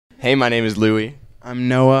Hey, my name is Lewie, I'm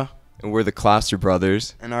Noah, and we're the Kloster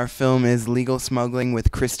brothers, and our film is Legal Smuggling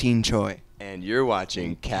with Choy. and you're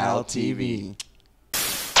watching CalTV.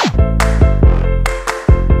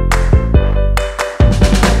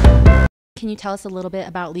 Can you tell us a little bit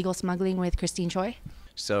about legal smuggling with Choy?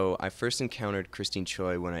 So I first encountered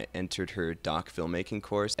Choy when I entered her doc filmmaking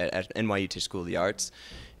course at NYU Tisch School of the Arts.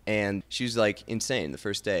 And she was like insane the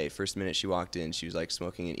first day. First minute she walked in, she was like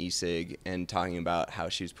smoking an e-cig and talking about how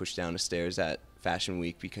she was pushed down the stairs at Fashion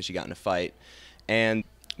Week because she got in a fight. And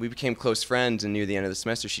we became close friends, and near the end of the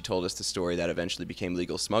semester she told us the story that eventually became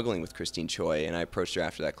Legal Smuggling with Choy. And I approached her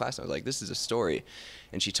after that class and I was like, this is a story.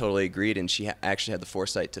 And she totally agreed, and she actually had the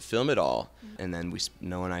foresight to film it all. And then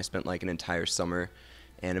Noah and I spent like an entire summer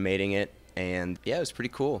animating it, and yeah, it was pretty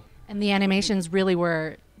cool. And the animations really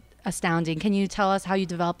were astounding. Can you tell us how you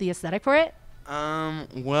developed the aesthetic for it?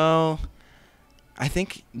 Well, I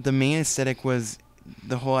think the main aesthetic was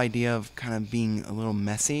the whole idea of kind of being a little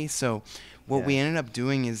messy. So what we ended up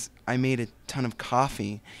doing is I made a ton of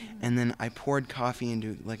coffee, and then I poured coffee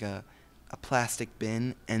into like a plastic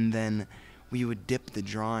bin, and then we would dip the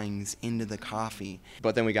drawings into the coffee.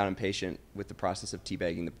 But then we got impatient with the process of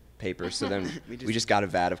teabagging the paper, so then we just got a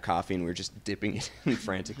vat of coffee and we were just dipping it in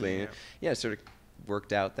frantically. Yeah, it sort of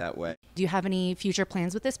worked out that way. Do you have any future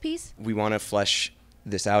plans with this piece? We want to flesh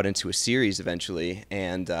this out into a series eventually,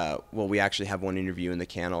 and well, we actually have one interview in the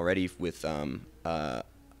can already with a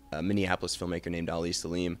Minneapolis filmmaker named Ali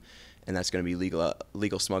Salim, and that's going to be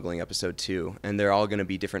Legal Smuggling Episode 2. And they're all going to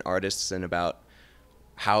be different artists and about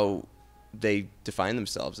how they define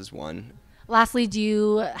themselves as one. Lastly, do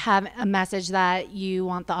you have a message that you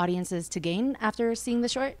want the audiences to gain after seeing the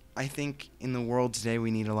short? I think in the world today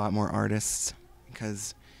we need a lot more artists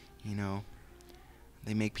because, you know,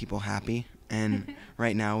 they make people happy, and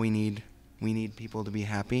right now we need people to be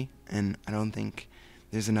happy, and I don't think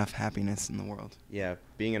there's enough happiness in the world. Yeah,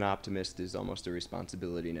 being an optimist is almost a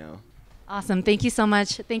responsibility now. Awesome. Thank you so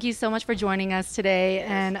much. Thank you so much for joining us today,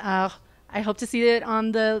 and I hope to see it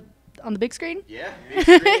on the big screen. Yeah, big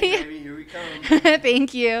screen, baby, here we come.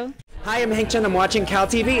 Thank you. Hi, I'm Hank Chen. I'm watching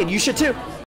CalTV, and you should too.